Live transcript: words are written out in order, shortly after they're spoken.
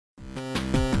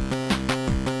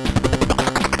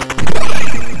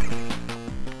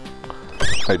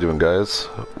How you doing, guys?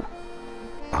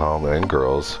 And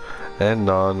girls, and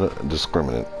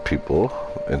non-discriminant people,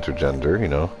 intergender, you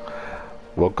know.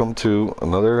 Welcome to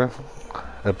another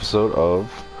episode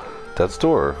of Death's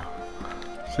Door.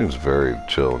 Seems very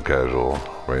chill and casual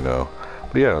right now.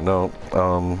 But yeah, no,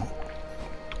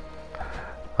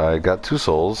 I got 2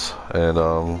 souls and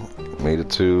made it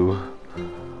to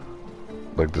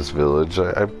like this village.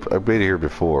 I've made it here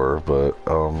before, but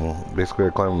basically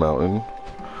I climbed a mountain,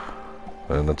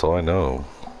 and that's all I know.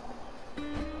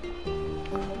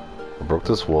 I broke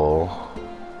this wall.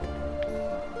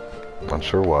 Not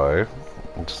sure why.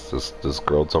 This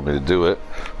girl told me to do it,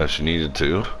 that she needed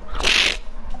to.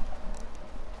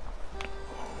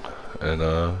 And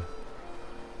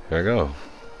here I go.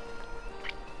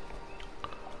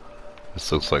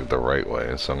 This looks like the right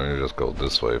way, so I'm gonna just go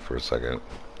this way for a second.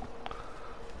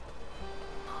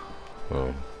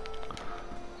 Oh,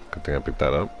 good thing I picked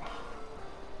that up.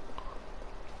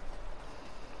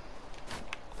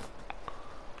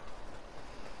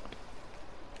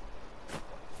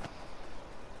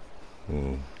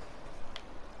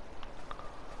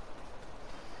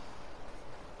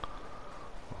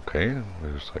 Okay,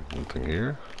 there's like nothing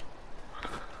here.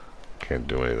 Can't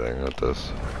do anything with this.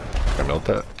 Can I melt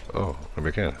that? Oh, maybe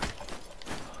I can.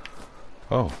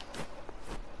 Oh.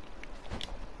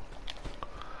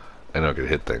 I know I could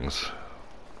hit things.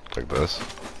 Like this.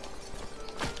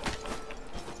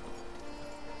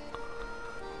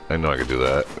 I know I could do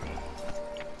that.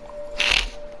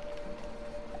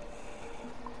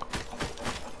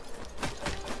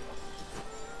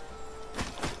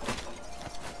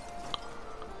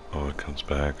 Oh, it comes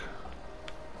back.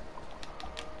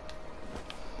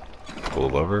 Pull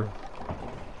the lever?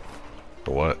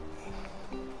 For what?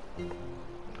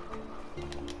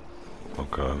 Oh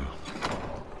god.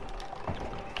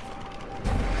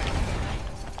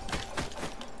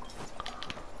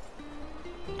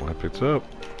 I picked it up.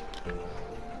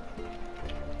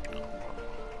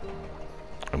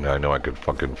 I mean, I know I could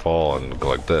fucking fall and go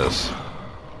like this.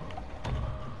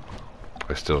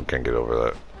 I still can't get over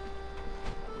that.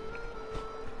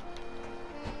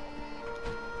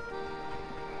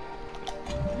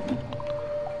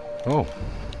 Oh,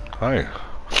 hi.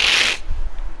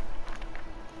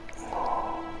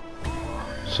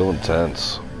 So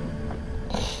intense.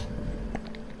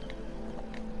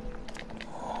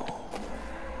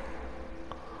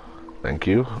 Thank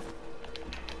you.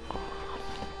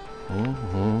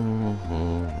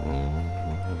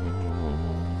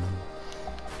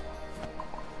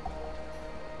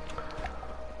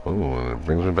 Ooh, it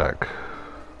brings me back.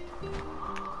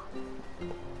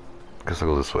 Guess I'll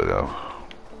go this way now.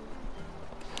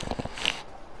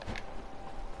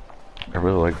 I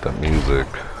really like that music.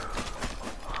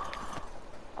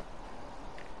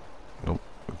 Nope,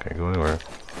 I can't go anywhere.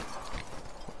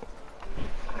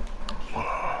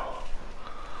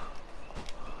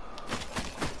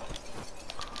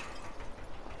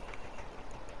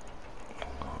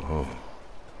 Oh.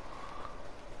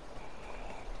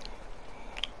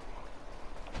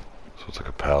 So it's like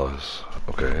a palace.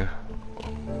 Okay.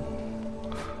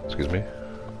 Excuse me?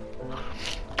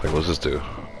 Like, what's this do?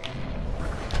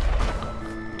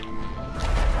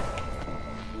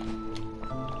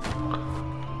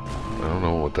 I don't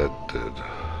know what that did.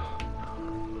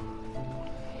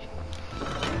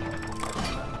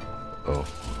 Oh,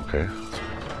 okay.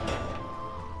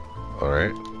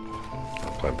 Alright.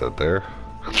 Plant that there.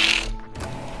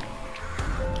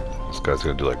 This guy's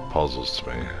gonna do like puzzles to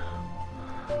me.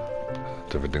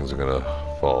 Different things are gonna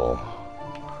fall.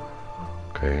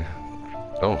 Okay.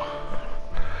 Oh.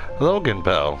 Hello again,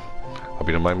 pal. Hope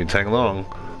you don't mind me tagging along.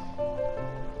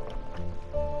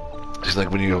 It's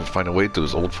like when you find a way through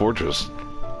this old fortress.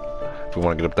 If we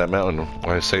want to get up that mountain,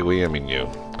 when I say we, I mean you.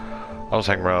 I'll just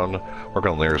hang around, work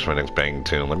on lyrics for my next banging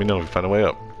tune. Let me know if you find a way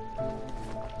up.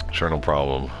 Sure, no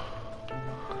problem.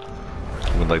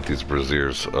 I would like these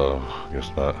braziers. Oh, I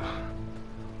guess not.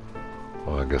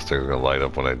 Well, I guess they're gonna light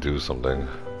up when I do something.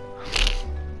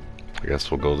 I guess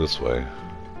we'll go this way.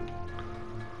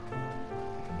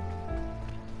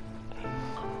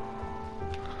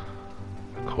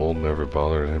 Cold never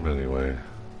bothered him anyway.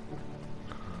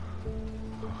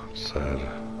 Sad.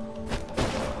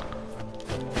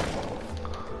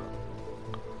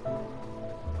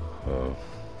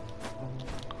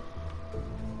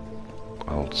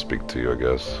 I'll speak to you, I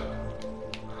guess.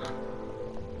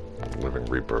 Living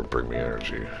Reaper, bring me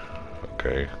energy.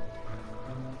 Okay.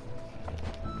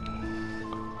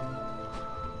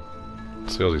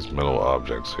 See all these metal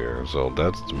objects here. So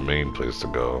that's the main place to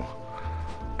go.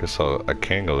 Guess I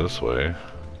can go this way.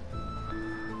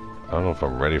 I don't know if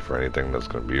I'm ready for anything that's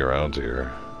gonna be around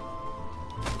here.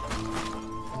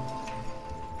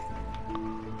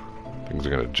 Things are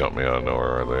gonna jump me out of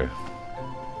nowhere, are they?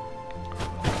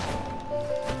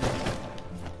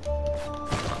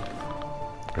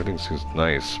 Everything seems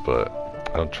nice, but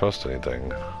I don't trust anything.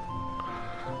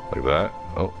 Like that?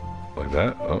 Oh, like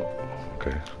that? Oh,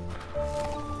 okay.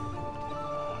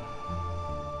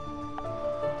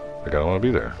 Like I don't want to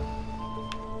be there.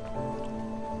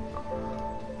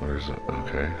 Where's it?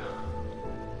 Okay.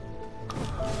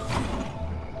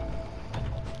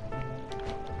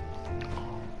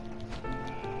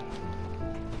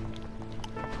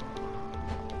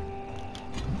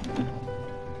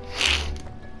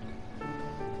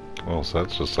 Well, so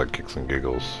that's just like kicks and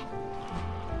giggles.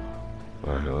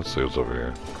 Alright, let's see what's over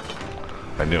here.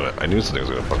 I knew it. I knew something was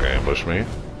gonna fucking ambush me.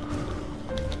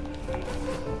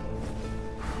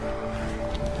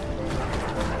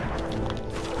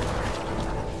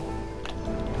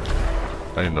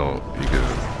 I didn't know you could.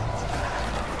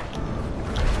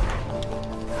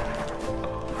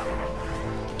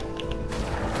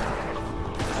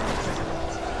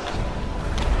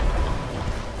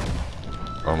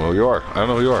 I don't know who you are. I don't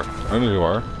know who you are. I know who you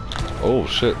are. Oh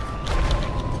shit.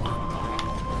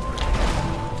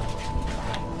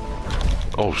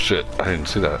 Oh shit. I didn't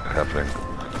see that happening.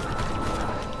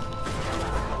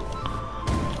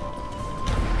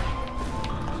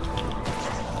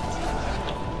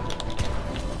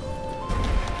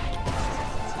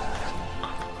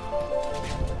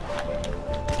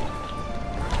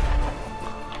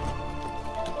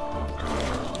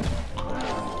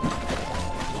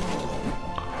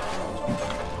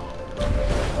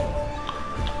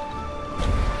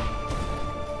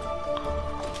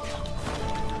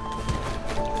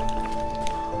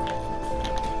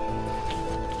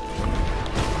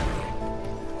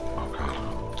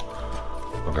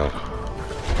 Oh god.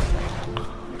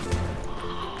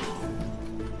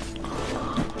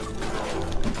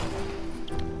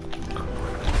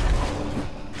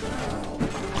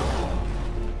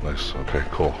 Nice, okay,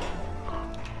 cool.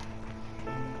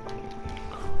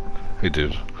 Hey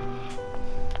dude.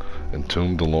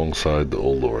 Entombed alongside the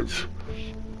old lords.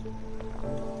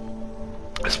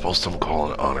 I suppose some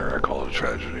call it honor, I call it a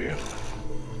tragedy.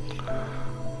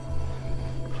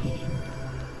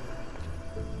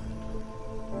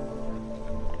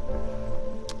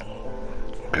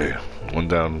 Okay, one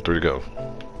down, 3 to go.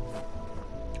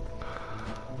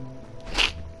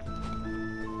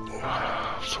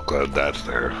 So glad that's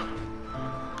there.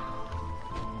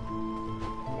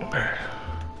 Okay.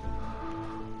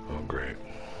 Oh great.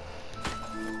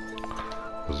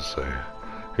 What does it say?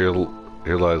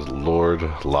 Here lies Lord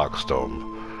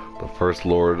Lockstone, the first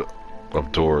Lord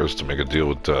of Doors to make a deal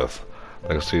with death.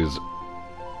 Legacy is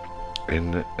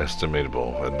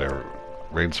inestimable and their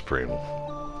reign supreme.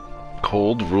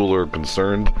 Cold ruler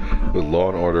concerned with law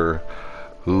and order,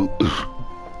 who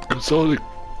consolidated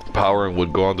power and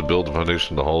would go on to build the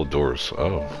foundation of the Hall of Doors.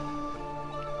 Oh.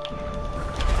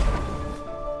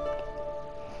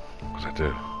 What did I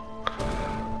do?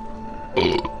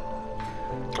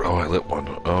 Oh, I lit one.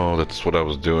 Oh, that's what I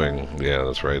was doing. Yeah,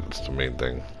 that's right. That's the main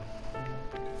thing.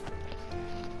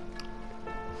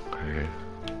 Okay.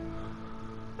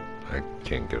 I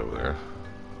can't get over there.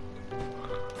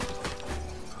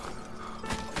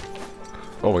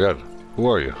 Oh my god, who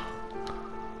are you?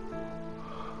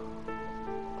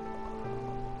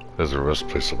 There's a rest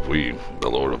place of we, the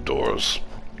Lord of Doors.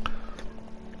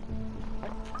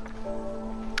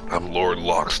 I'm Lord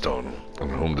Lockstone, on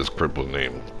whom this crypt was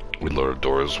named. We Lord of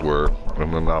Doors were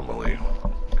an anomaly.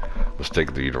 Mistake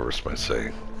of the universe might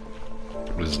say.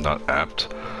 It is not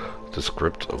apt. The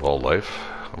script of all life,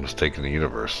 a mistake in the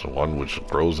universe, one which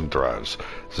grows and thrives,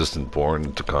 existent born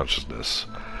into consciousness.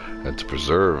 And to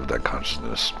preserve that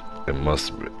consciousness,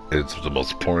 it's the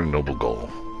most important and noble goal.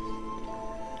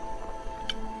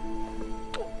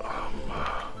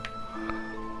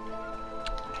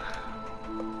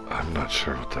 I'm not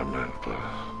sure what that meant, but...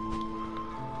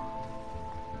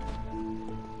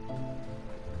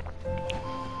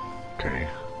 Okay.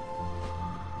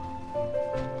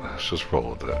 Let's just roll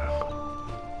with that.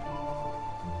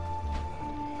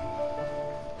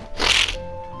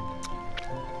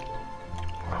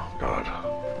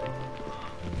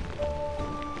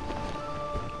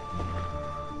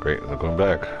 Great, I'm going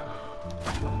back.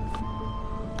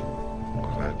 What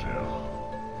did I do?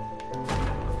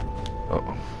 Oh,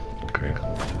 okay.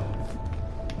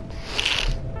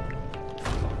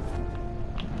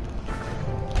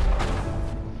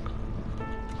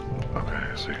 Okay,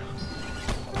 I see.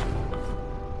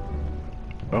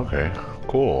 Okay,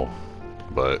 cool.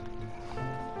 But...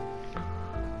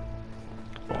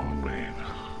 oh, man.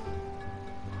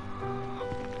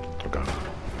 Oh, God.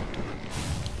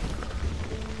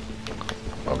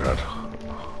 Oh god.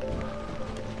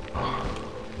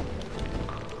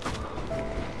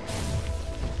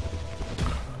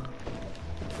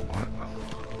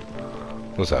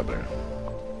 What's happening?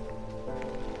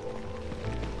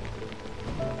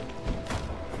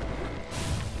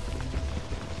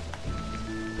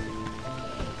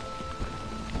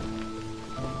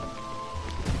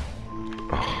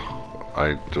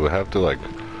 Do I have to like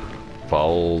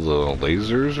follow the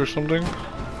lasers or something?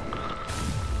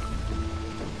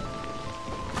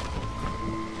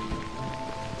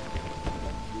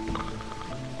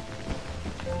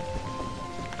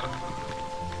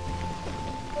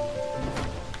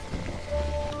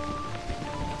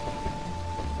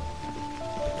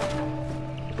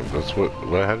 That's what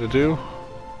I had to do?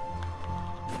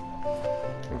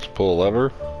 Let's pull a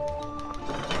lever.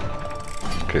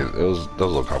 Okay, that was a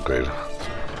little complicated.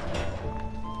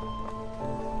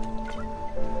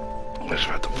 I just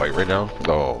have to fight right now?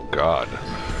 Oh god.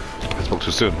 I spoke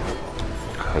too soon.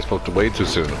 I spoke way too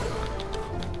soon.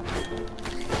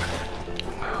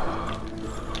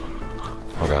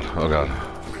 Oh god, oh god.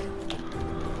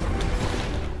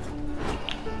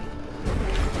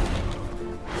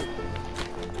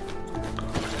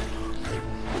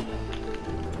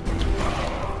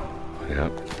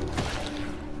 Yep.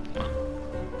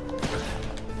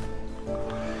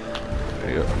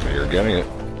 Yep, you're getting it.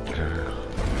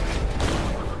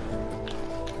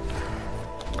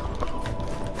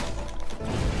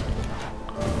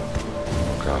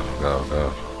 God, God,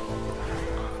 God.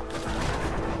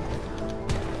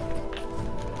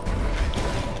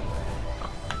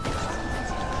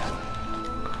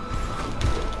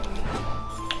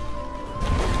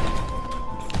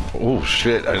 Oh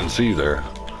shit, I didn't see you there.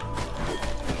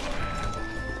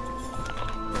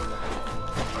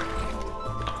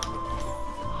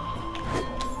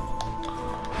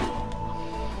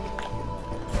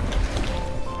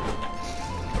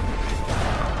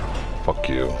 Fuck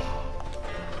you.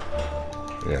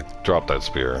 Yeah, drop that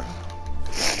spear.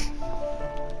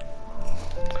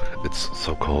 It's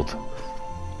so cold.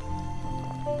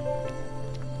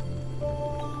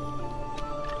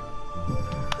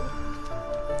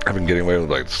 I've been getting away with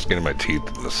like skin in my teeth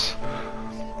in this.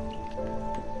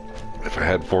 If I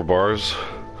had 4 bars,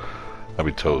 I'd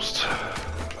be toast.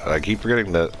 I keep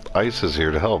forgetting that ice is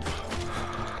here to help.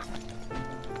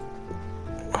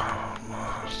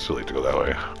 It's too late to go that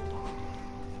way.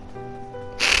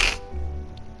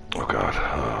 Oh god.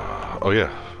 Oh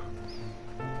yeah.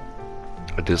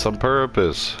 I did this on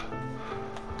purpose.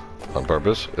 On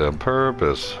purpose? On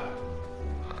purpose.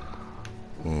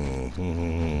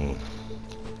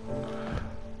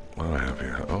 What do I have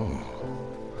here? Oh.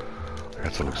 I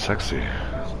got something sexy.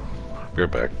 Be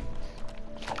right back.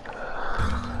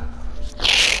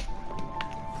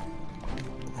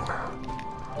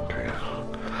 Okay.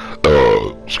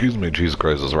 Oh, excuse me, Jesus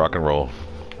Christ, it's rock and roll.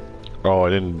 Oh,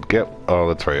 I didn't get... Oh,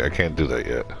 that's right, I can't do that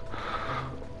yet.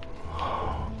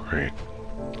 Oh, great.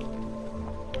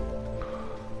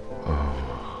 Oh.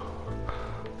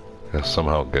 Gotta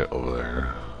somehow get over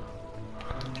there.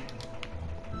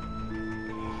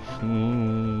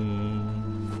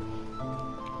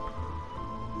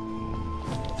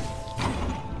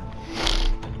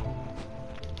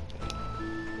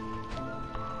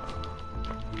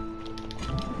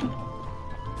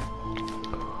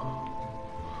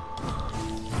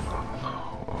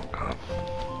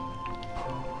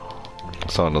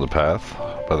 Saw another path,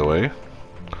 by the way.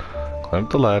 Climb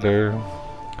the ladder.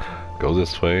 Go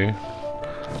this way.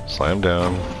 Slam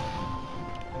down.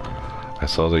 I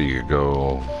saw that you could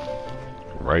go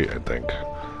right, I think.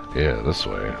 Yeah, this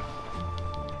way.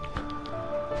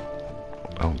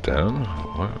 Oh, down?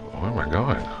 Where am I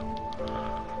going?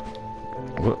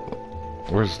 What?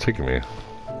 Where's it taking me?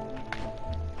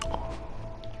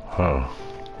 Huh.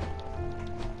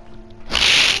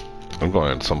 I'm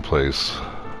going someplace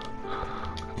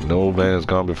no man has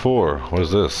gone before. What is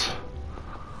this?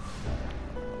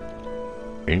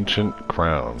 Ancient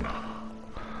crown.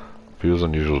 Feels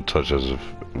unusual to touch as if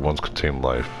it once contained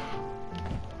life.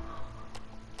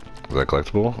 Is that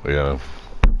collectible? Yeah.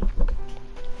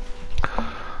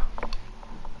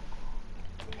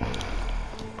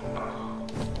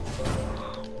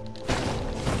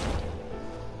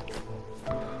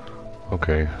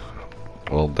 Okay.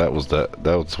 Well, that was that.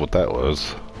 That's what that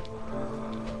was.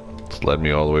 It's led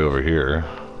me all the way over here.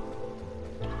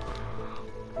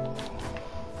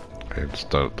 Okay, just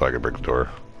don't I can break the door.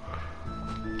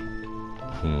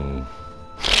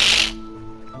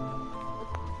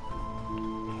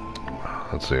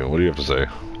 Let's see, what do you have to say?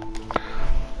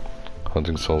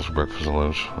 Hunting souls for breakfast and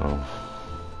lunch. Oh.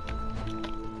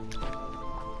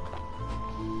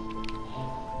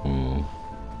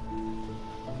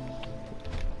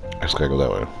 I just gotta go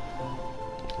that way.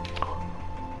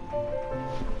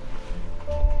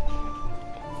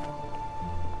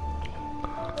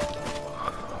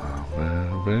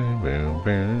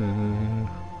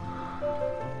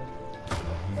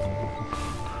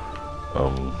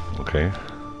 Okay.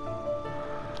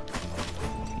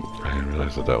 I didn't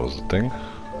realize that was the thing.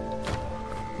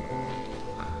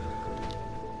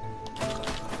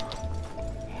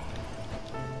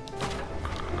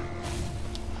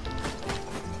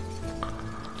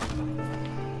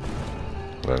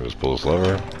 I just pull this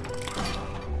lever.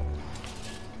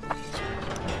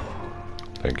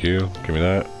 Thank you. Give me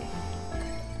that.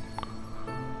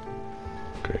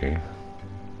 Okay.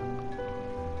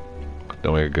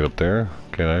 Don't we get up there?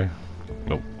 Can I?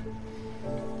 Nope.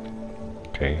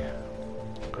 Okay.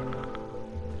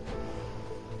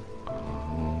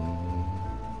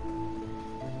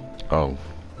 Oh.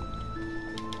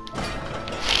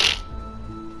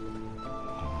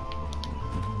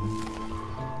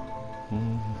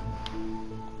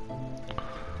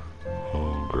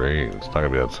 Oh, great. It's not gonna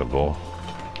be that simple.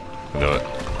 I know it.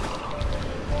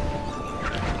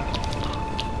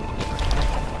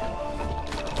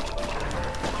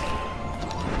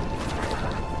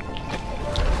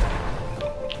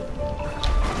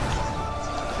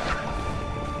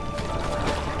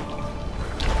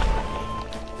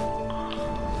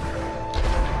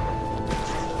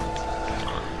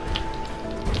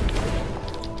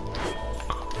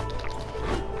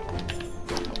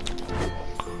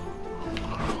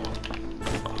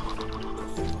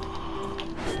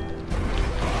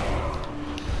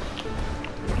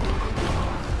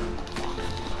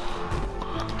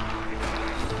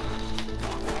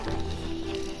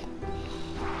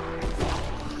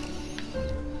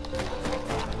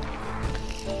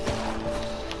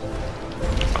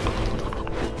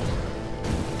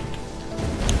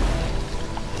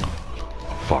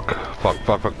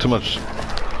 Fuck, too much.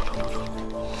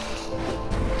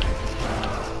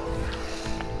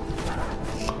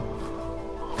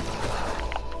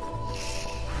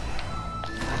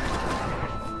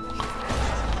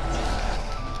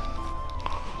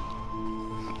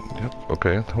 Yep,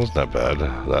 okay, that wasn't that bad,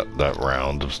 that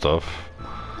round of stuff.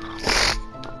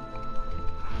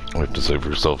 You have to say for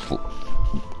yourself.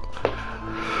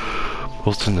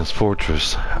 Whilst in this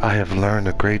fortress, I have learned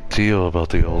a great deal about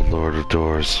the old Lord of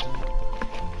Doors.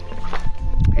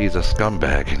 He's a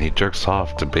scumbag and he jerks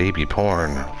off to baby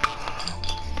porn.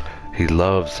 He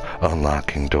loves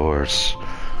unlocking doors.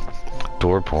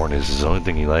 Door porn is his only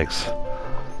thing he likes.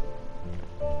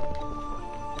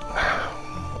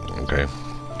 Okay.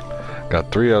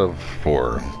 Got 3 out of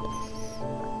 4.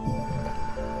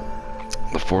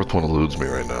 The 4th one eludes me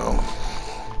right now.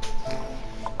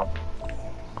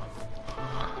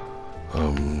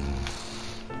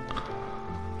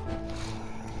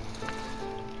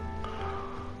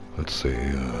 Let's see,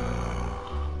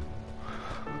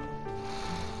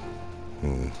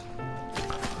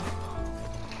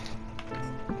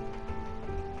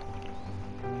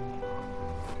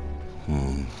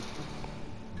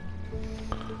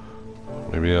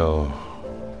 Maybe I'll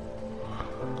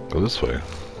go this way.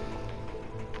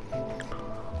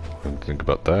 And think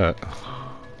about that.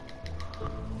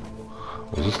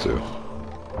 What does this do?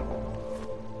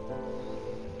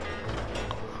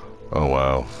 Oh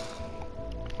wow.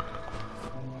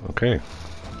 Okay.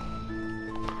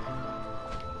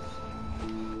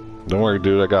 Don't worry,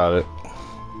 dude, I got it.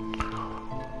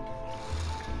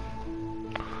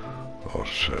 Oh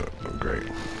shit, great.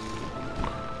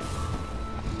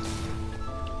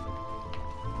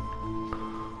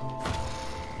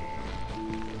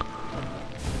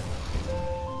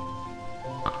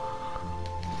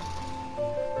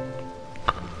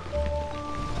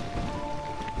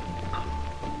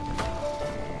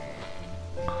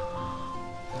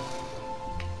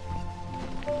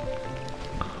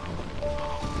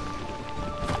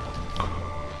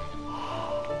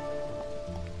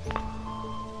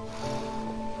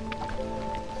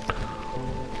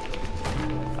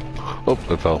 Oh,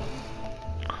 it fell.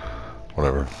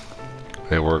 Whatever.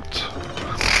 It worked.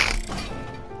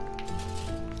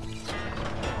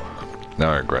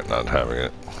 Now I regret not having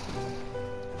it.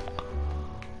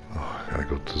 Oh, I gotta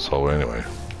go this hallway anyway.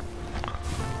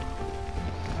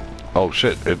 Oh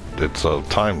shit, it's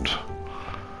timed.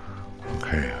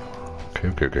 Okay.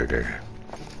 Okay.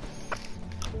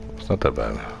 It's not that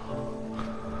bad.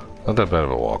 Not that bad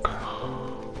of a walk.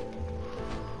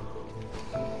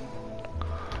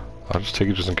 I'll just take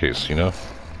it just in case, you know?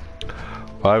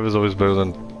 5 is always better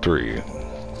than 3.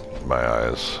 In my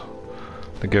eyes.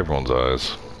 I think everyone's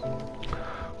eyes.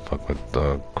 Fuck with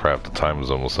crap, the time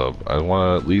is almost up. I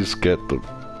want to at least get the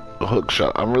hook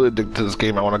shot. I'm really addicted to this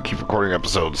game. I want to keep recording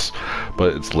episodes,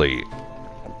 but it's late.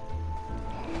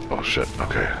 Oh shit,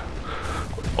 okay.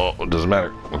 Oh, it doesn't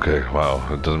matter. Okay, wow,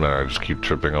 it doesn't matter. I just keep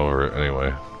tripping over it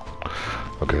anyway.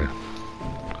 Okay.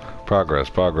 Progress,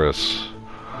 progress.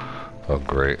 Oh,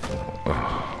 great.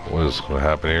 What is going to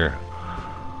happen here?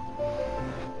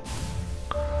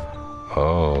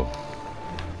 Oh.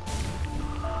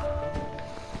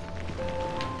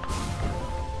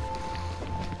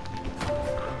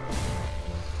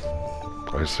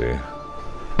 I see.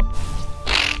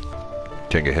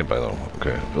 Can't get hit by them.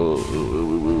 Okay.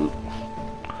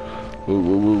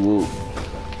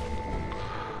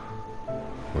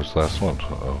 Where's the last one?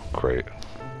 Oh, great.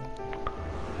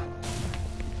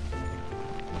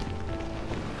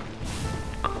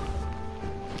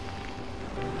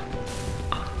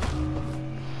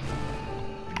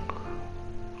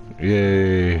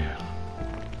 Yay! Are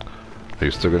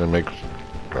you still gonna make...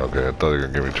 Okay, I thought you were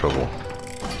gonna give me trouble.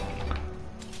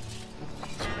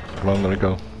 Come on, let me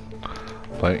go.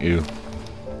 Plant you.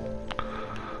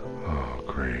 Oh,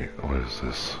 great. What is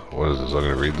this? What is this? I'm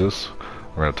gonna read this?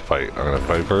 I'm gonna have to fight. I'm gonna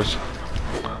fight first.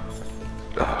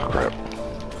 Oh, crap.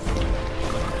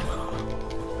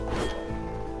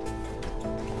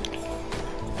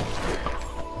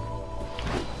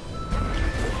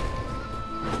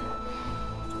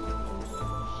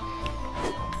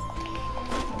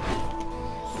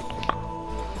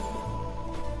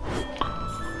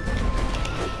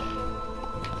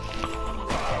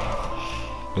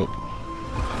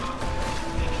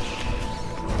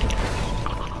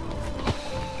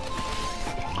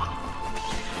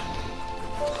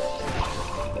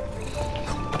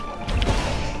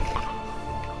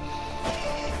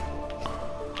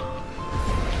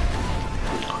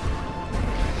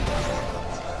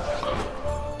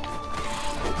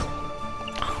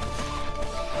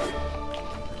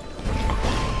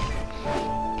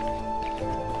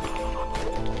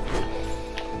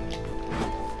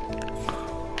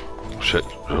 Shit,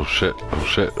 oh shit, oh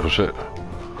shit, oh shit.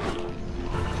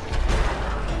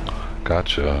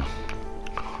 Gotcha.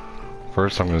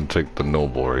 First I'm gonna take the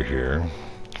noble right here.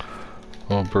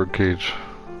 Oh, birdcage.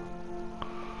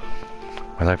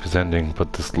 My life is ending,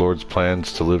 but this lord's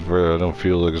plans to live forever, I don't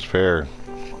feel like it's fair.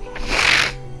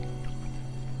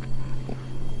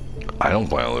 I don't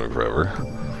plan on living forever.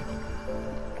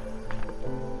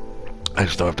 I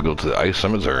just don't have to go to the ice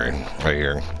cemetery right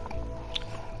here.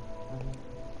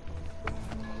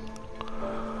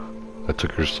 I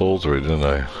took your souls away, didn't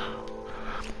I?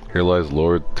 Here lies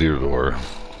Lord Theodore,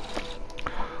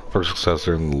 first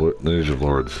successor in the lineage of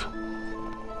lords.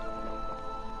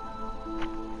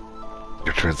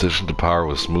 Your transition to power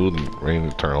was smooth and reign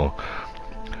eternal,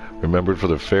 remembered for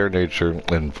their fair nature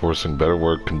and enforcing better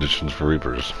work conditions for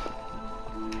reapers.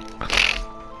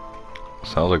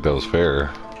 Sounds like that was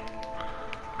fair.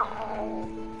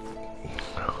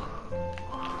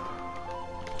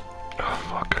 Oh,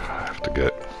 fuck, I have to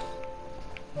get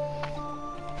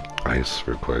ice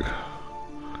real quick.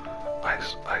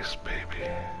 Ice, ice, baby.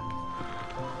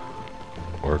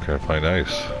 Where can I find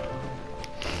ice?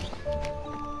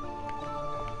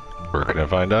 Where can I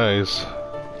find ice?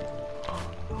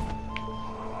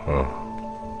 Oh.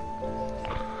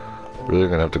 Really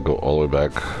gonna have to go all the way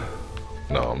back?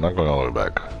 No, I'm not going all the way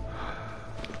back.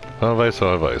 I don't have ice, I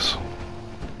don't have ice.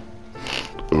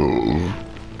 Oh.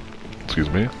 Excuse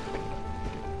me.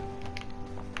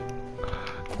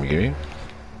 Me?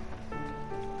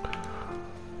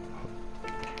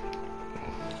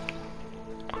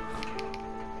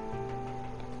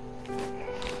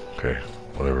 Okay,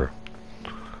 whatever.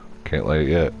 Can't light it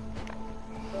yet.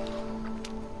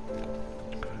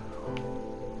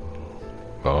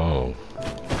 Oh.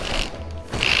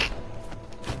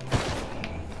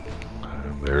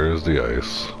 And there's the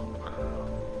ice.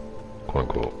 Quote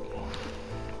unquote.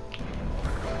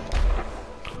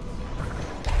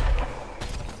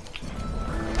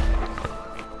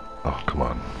 Oh, come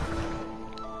on.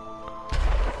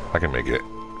 I can make it.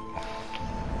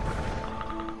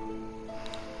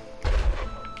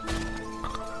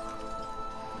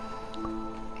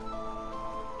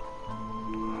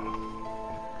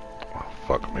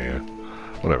 Fuck, man.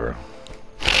 Whatever.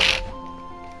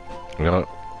 You know what?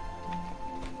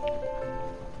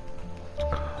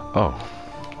 Oh.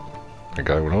 The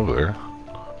guy went over there.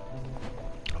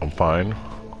 I'm fine.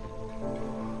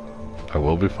 I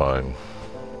will be fine.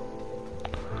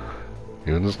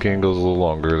 Even this game goes a little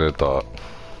longer than I thought.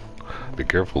 Be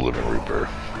careful, Living Reaper.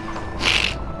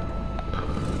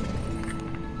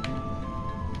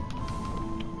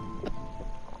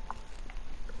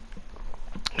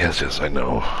 Yes, yes, I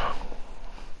know.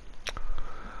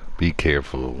 Be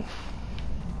careful.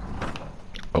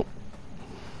 Oh.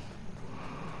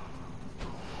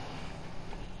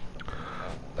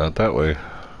 Not that way.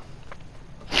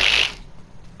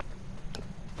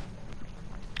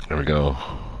 we go.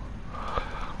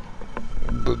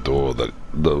 The door that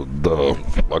the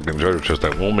fucking treasure chest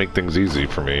that won't make things easy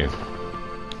for me.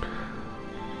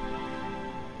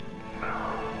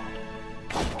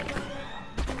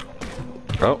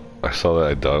 Oh, I saw that.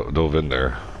 I dove in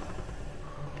there.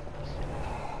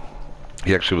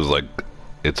 He actually was like,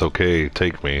 "It's okay,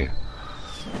 take me."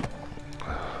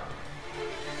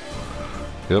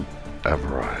 Yep,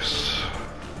 avarice.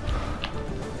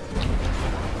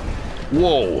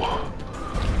 Whoa!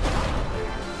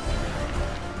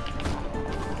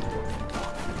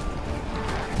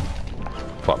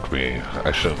 Fuck me.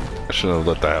 I shouldn't have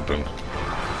let that happen.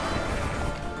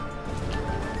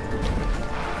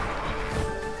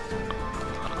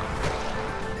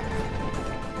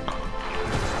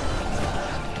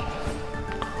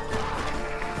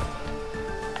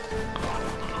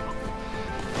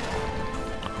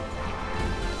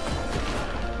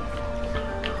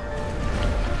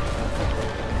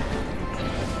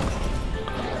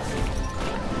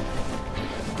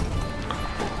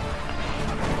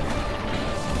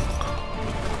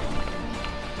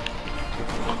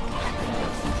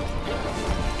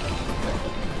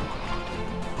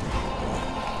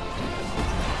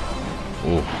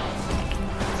 Ooh.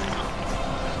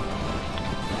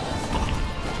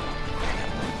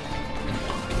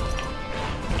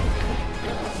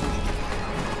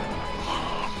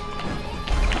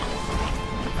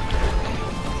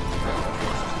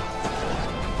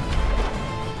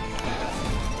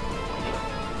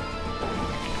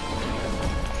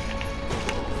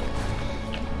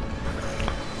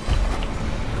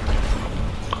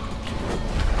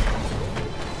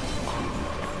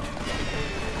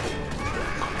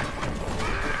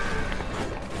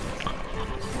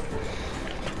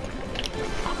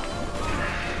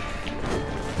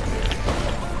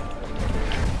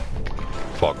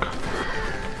 Fuck.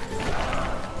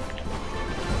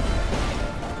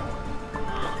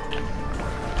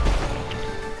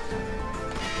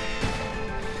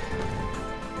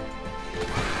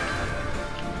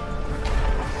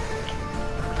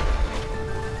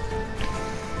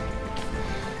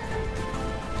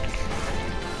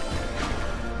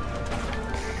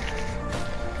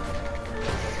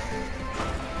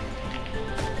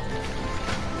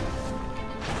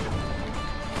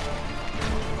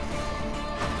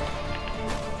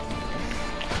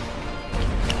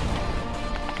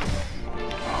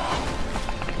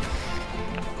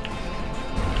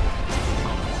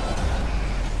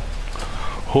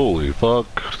 Holy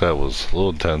fuck, that was a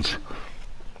little intense.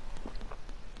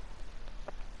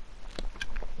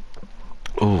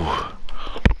 Ooh.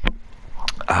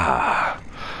 Ah.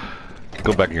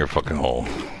 Go back in your fucking hole.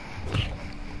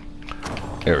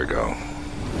 There we go.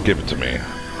 Give it to me.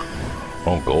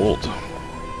 Oh, gold.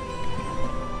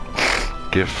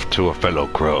 Gift to a fellow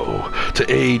crow to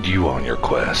aid you on your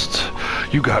quest.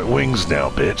 You got wings now,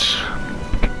 bitch.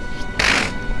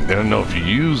 I don't know if you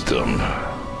used them.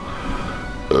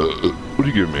 What do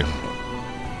you give me?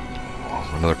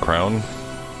 Another crown?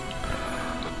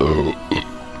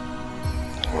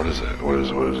 What is it? What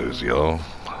is it? It's yellow.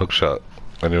 Hook shot.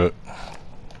 I knew it.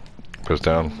 Press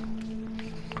down.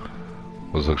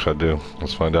 What does hook shot do?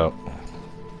 Let's find out.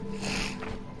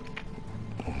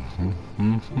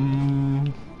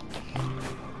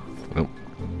 Nope.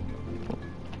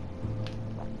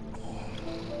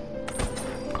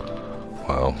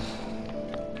 Wow.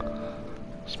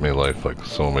 It's made life like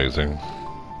so amazing.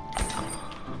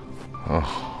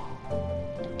 Oh.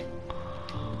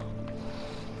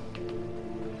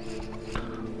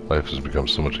 Life has become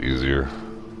so much easier.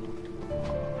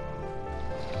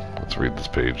 Let's read this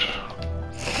page.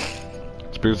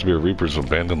 It appears to be a Reaper's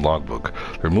abandoned logbook.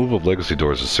 The removal of legacy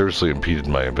doors has seriously impeded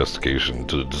my investigation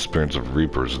into the disappearance of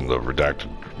Reapers in the redacted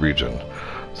region.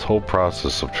 This whole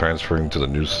process of transferring to the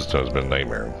new system has been a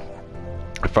nightmare.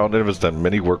 I found evidence that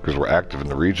many workers were active in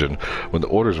the region when the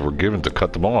orders were given to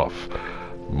cut them off.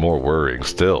 More worrying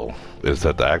still is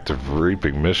that the active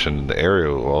reaping mission in the area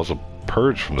will also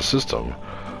purge from the system.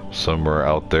 Somewhere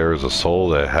out there is a soul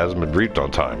that hasn't been reaped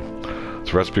on time.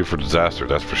 It's a recipe for disaster,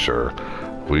 that's for sure.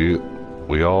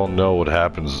 We all know what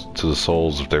happens to the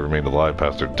souls if they remain alive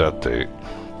past their death date.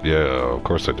 Yeah, of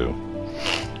course I do.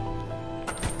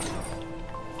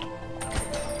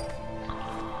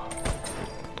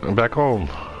 I'm back home.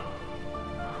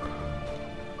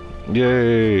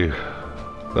 Yay!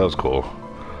 That was cool.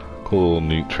 Cool,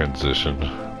 neat transition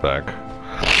back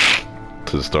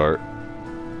to the start.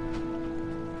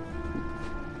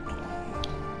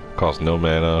 Cost no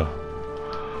mana.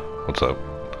 What's up?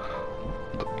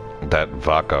 That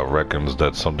Vaka reckons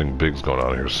that something big's going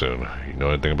on here soon. You know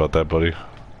anything about that, buddy?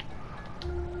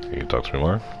 Can you talk to me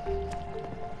more?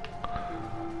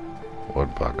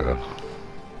 What baka?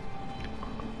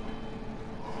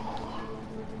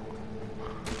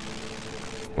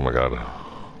 Oh my god.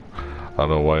 I don't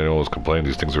know why anyone was complaining.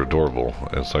 These things are adorable.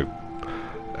 And it's like,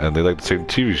 and they like the same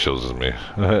TV shows as me.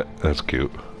 That's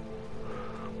cute.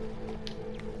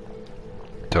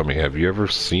 Tell me, have you ever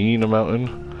seen a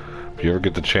mountain? If you ever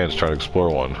get the chance, try to explore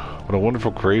one. What a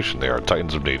wonderful creation they are,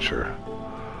 titans of nature.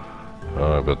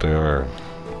 Oh, I bet they are.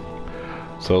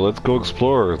 So let's go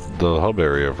explore the hub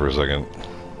area for a second.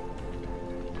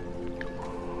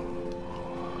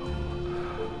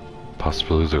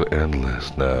 Possibilities are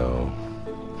endless now.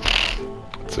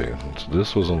 Let's see. So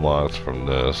this was unlocked from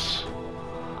this.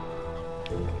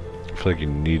 I feel like you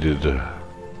needed... Did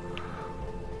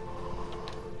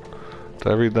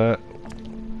I read that?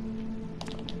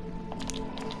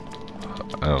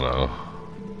 I don't know.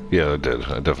 Yeah, I did.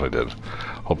 I definitely did.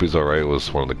 Hope he's alright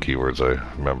was one of the keywords I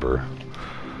remember.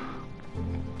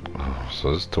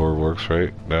 So this door works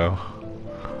right now.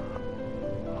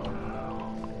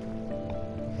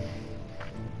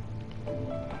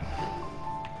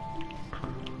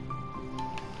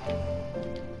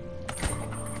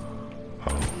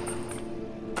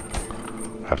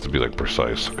 I have to be like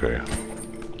precise, okay.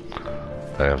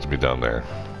 I have to be down there.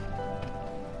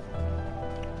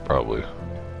 Probably.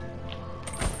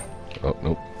 Oh,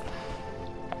 nope.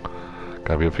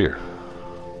 Gotta be up here.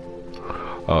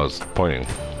 Oh, it's pointing.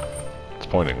 It's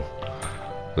pointing.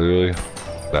 Literally,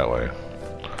 that way.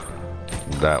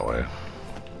 That way.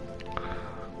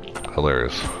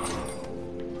 Hilarious.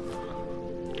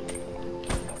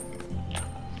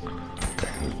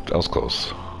 Okay, that was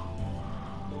close.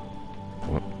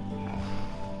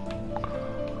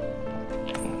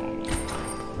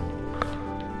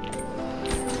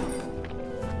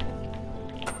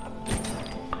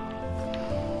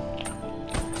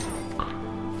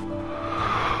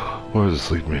 Where does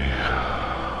this lead me?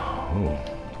 Oh,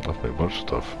 left me a bunch of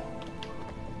stuff.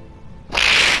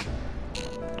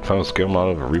 Found a scale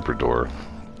model of a Reaper door.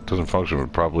 It doesn't function,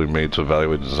 but probably made to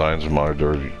evaluate designs and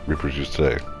monitor Reapers use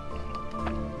today.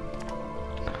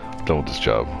 Done with this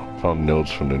job. Found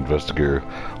notes from the investigator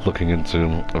looking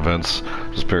into events,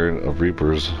 disappearing of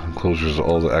Reapers, enclosures of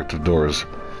all the active doors.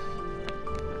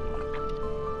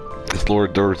 This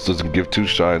Lord Durst doesn't give two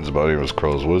shines about Amos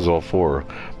Crows. What is it all for?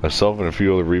 Myself and a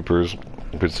few other Reapers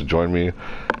who to join me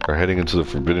are heading into the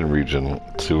Forbidden Region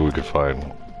to see what we can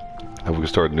find. If we can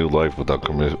start a new life without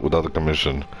the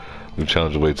commission, new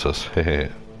challenge awaits us.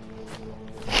 But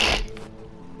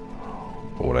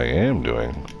what I am doing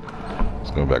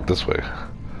is going back this way.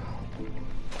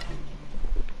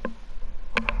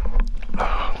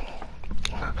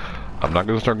 I'm not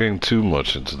going to start getting too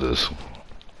much into this.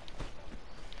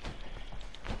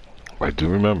 I do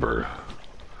remember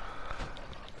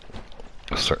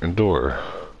a certain door.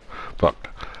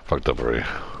 Fucked up already.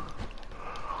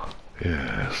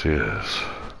 Yes, yes.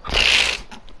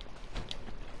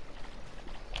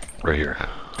 Right here.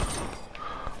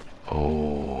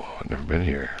 Oh, I've never been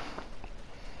here.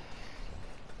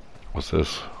 What's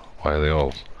this? Why are they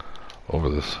all over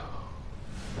this?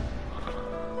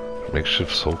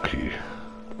 Makeshift soul key.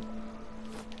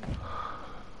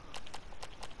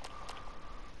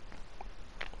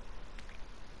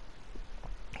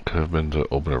 Could have been to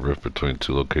open a rift between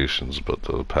two locations, but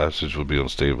the passage would be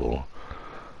unstable.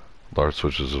 Large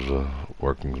switches of the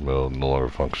working metal no longer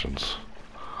functions.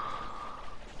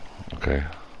 Okay.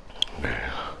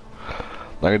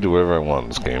 I can do whatever I want in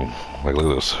this game. Like, look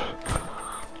at this.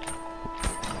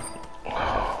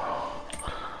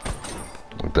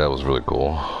 Like, that was really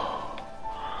cool.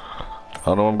 I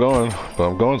don't know where I'm going, but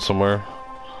I'm going somewhere.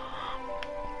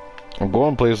 I'm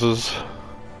going places.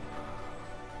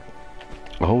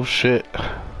 Oh shit.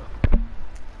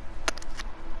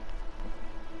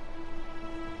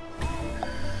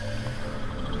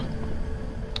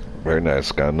 Very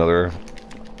nice. Got another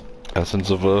essence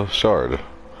of a shard.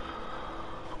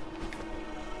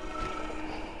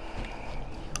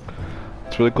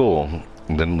 It's really cool.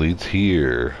 And then leads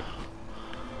here.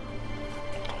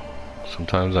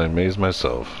 Sometimes I amaze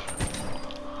myself.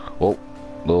 Whoa,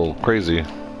 a little crazy.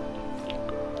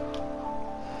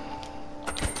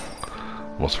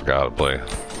 Almost forgot how to play.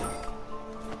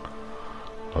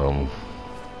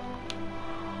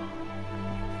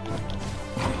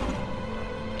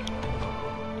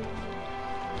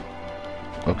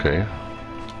 Okay.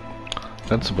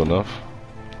 Sensible enough.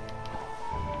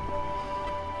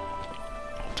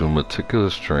 Through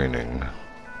meticulous training,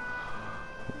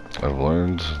 I've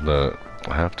learned that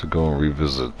I have to go and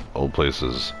revisit old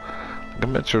places. Like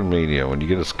in Metroidvania, when you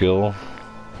get a skill,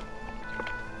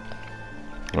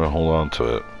 I'm gonna hold on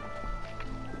to it.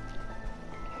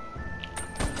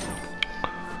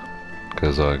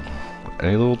 Because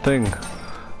any little thing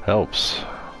helps.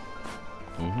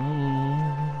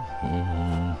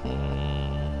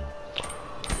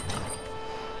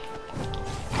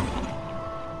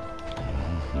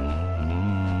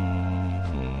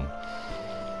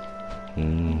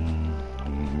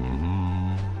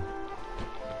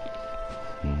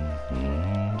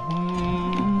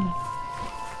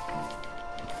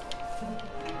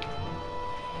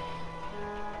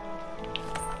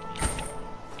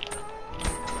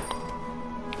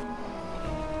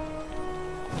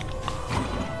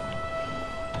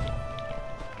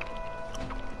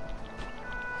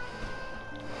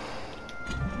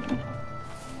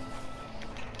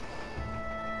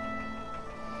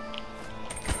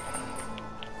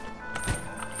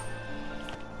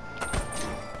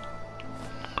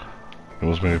 You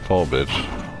almost made me fall, bitch.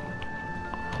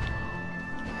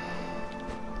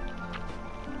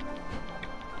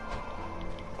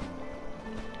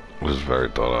 This is very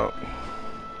thought out.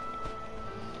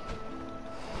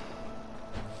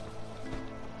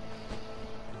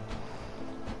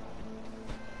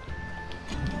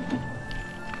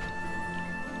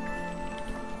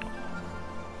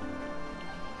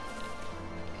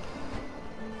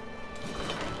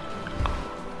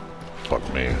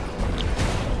 Fuck me.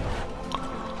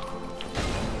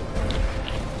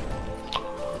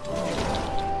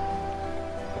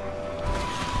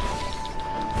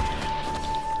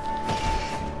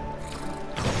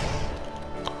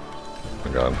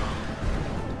 God.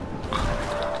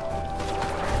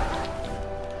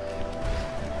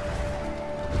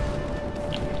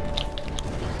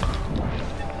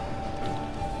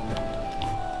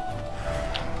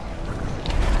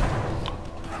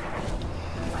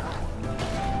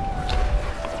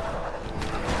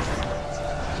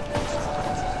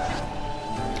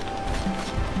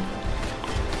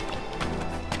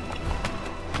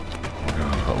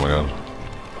 Oh my God.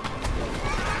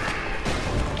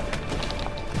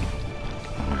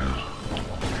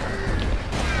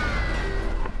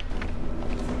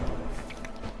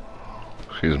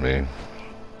 Excuse me. I'm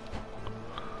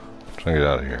trying to get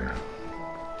out of here.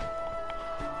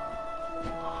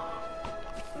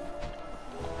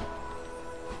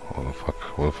 What the fuck?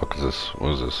 What the fuck is this?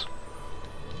 What is this?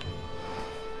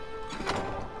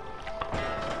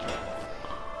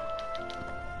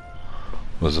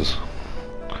 What is this?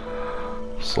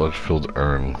 Sludge-filled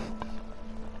urn.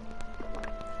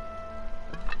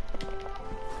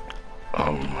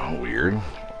 Weird.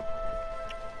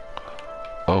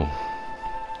 Oh.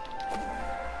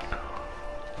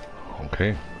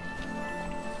 Okay.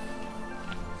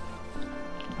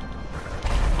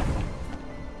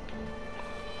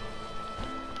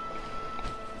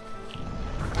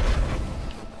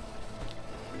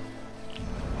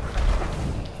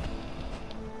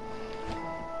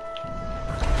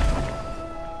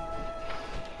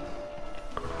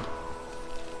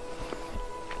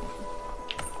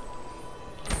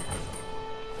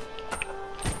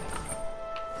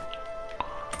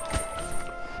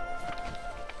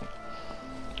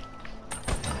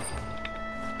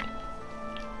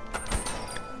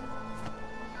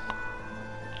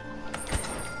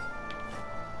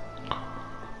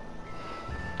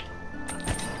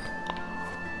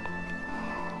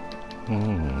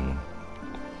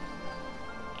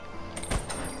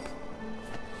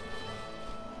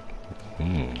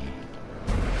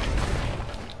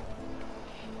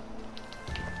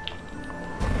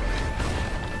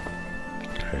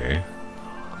 Okay.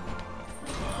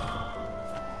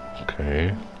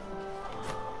 Okay.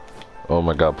 Oh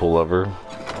my God, pull lever.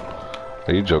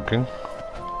 Are you joking?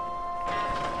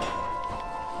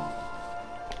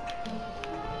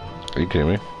 Are you kidding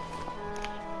me?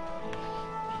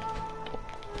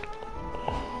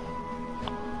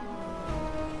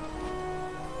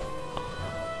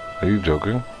 Are you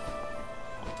joking?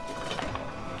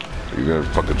 Are you gonna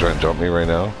fucking try and jump me right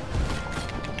now?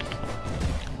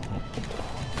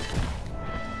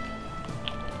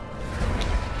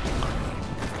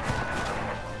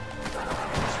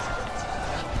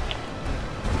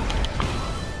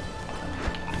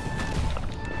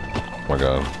 Oh my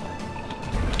God.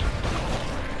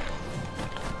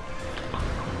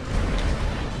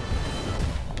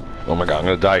 Oh my God, I'm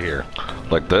gonna die here.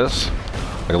 Like this?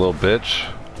 Like a little bitch?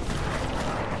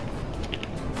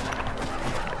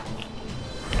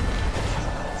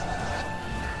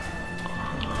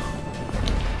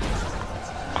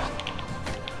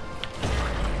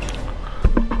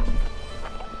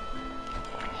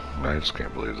 I just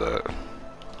can't believe that.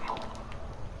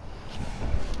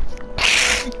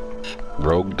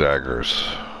 Rogue daggers.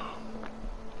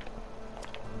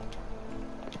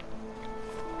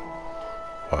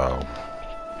 Wow.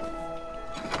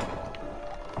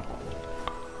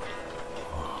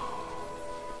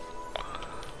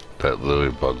 That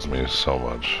literally bugs me so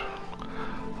much.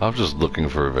 I'm just looking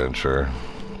for adventure.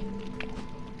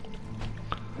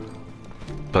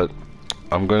 But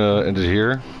I'm gonna end it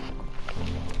here.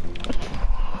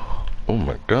 Oh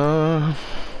my god.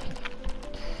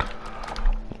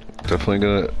 Definitely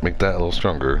gonna make that a little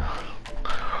stronger.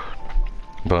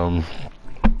 But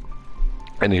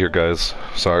end it here, guys.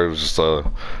 Sorry, it was just a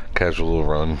casual little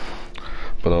run.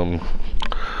 But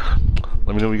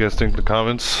let me know what you guys think in the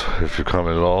comments, if you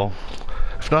comment at all.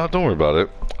 If not, don't worry about it.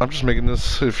 I'm just making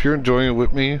this. If you're enjoying it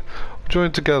with me, we'll join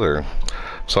it together.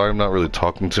 Sorry I'm not really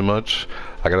talking too much.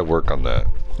 I gotta work on that.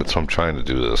 That's why I'm trying to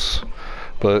do this.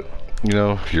 But, you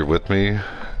know, you're with me,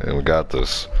 and we got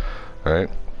this. Alright?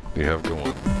 You have a good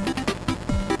one.